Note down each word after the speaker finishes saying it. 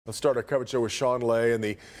Let's start our coverage with Sean Lay and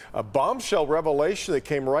the bombshell revelation that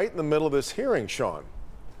came right in the middle of this hearing, Sean.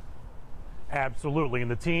 Absolutely. And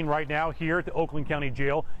the teen right now here at the Oakland County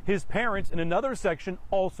Jail, his parents in another section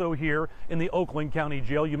also here in the Oakland County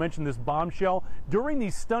Jail. You mentioned this bombshell. During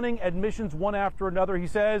these stunning admissions, one after another, he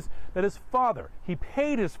says that his father, he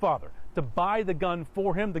paid his father to buy the gun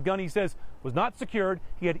for him. The gun, he says, was not secured.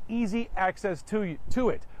 He had easy access to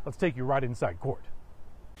it. Let's take you right inside court.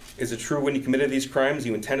 Is it true when you committed these crimes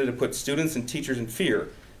you intended to put students and teachers in fear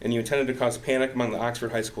and you intended to cause panic among the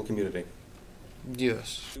Oxford High School community?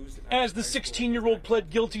 Yes. As the 16-year-old pled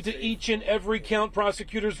guilty to each and every count,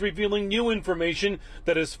 prosecutors revealing new information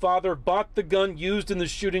that his father bought the gun used in the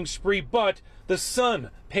shooting spree, but the son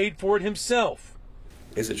paid for it himself.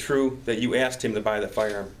 Is it true that you asked him to buy the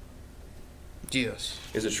firearm? Yes.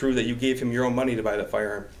 Is it true that you gave him your own money to buy the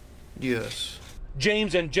firearm? Yes.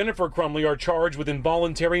 James and Jennifer Crumley are charged with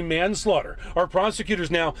involuntary manslaughter. Are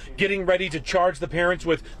prosecutors now getting ready to charge the parents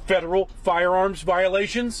with federal firearms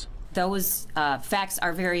violations? Those facts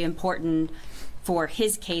are very important for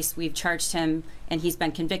his case. We've charged him and he's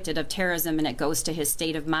been convicted of terrorism, and it goes to his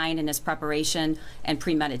state of mind and his preparation and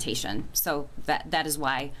premeditation. So that is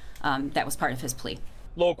why that was part of his plea.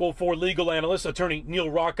 Local 4 legal analyst, attorney Neil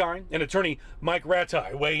Rockine and attorney Mike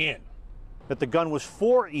Ratai weigh in. That the gun was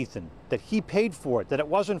for Ethan, that he paid for it, that it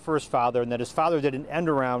wasn't for his father, and that his father did an end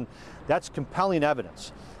around. That's compelling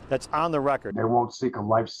evidence. That's on the record. They won't seek a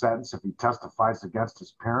life sentence if he testifies against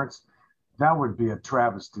his parents. That would be a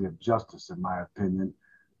travesty of justice, in my opinion,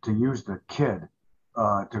 to use the kid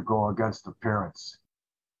to go against the parents.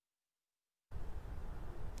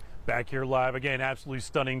 Back here live again, absolutely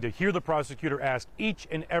stunning to hear the prosecutor ask each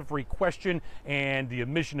and every question, and the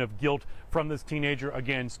admission of guilt from this teenager,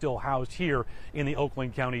 again still housed here in the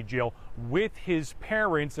Oakland County Jail with his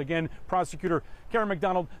parents. Again, prosecutor Karen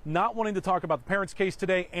McDonald not wanting to talk about the parents' case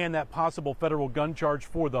today and that possible federal gun charge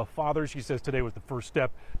for the father. She says today was the first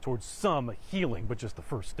step towards some healing, but just the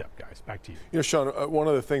first step, guys. Back to you. You know, Sean, one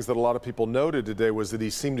of the things that a lot of people noted today was that he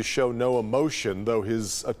seemed to show no emotion, though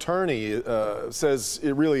his attorney says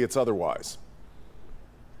it's otherwise.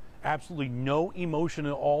 Absolutely no emotion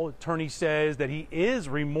at all. Attorney says that he is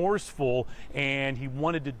remorseful and he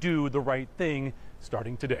wanted to do the right thing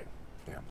starting today.